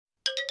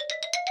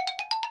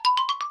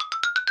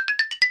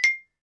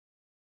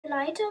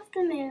light of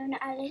the moon,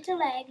 a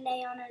little egg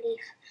lay on a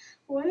leaf.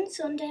 One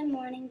Sunday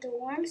morning the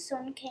warm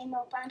sun came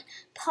up and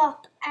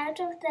pop,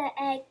 out of the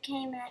egg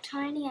came a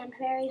tiny and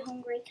very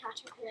hungry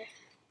caterpillar.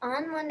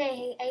 On Monday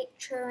he ate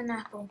through an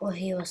apple, but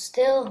he was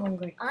still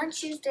hungry. On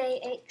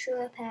Tuesday he ate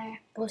through a pear,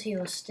 but he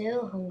was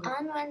still hungry.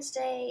 On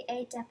Wednesday he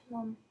ate a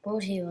plum, but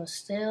he was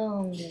still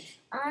hungry.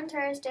 On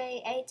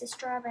Thursday he ate a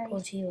strawberry,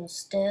 but he was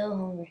still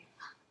hungry.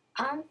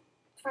 On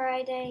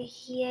Friday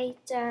he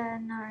ate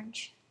an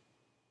orange.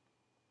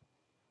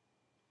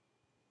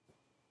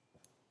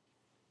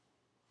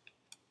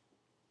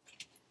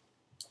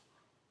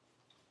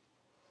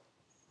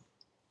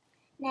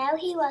 Now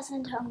he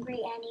wasn't hungry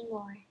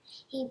anymore.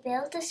 He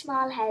built a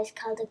small house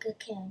called a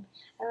cocoon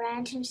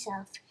around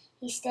himself.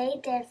 He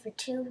stayed there for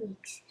 2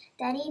 weeks.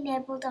 Then he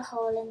nibbled a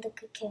hole in the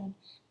cocoon,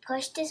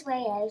 pushed his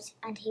way out,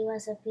 and he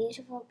was a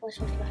beautiful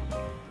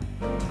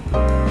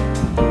butterfly.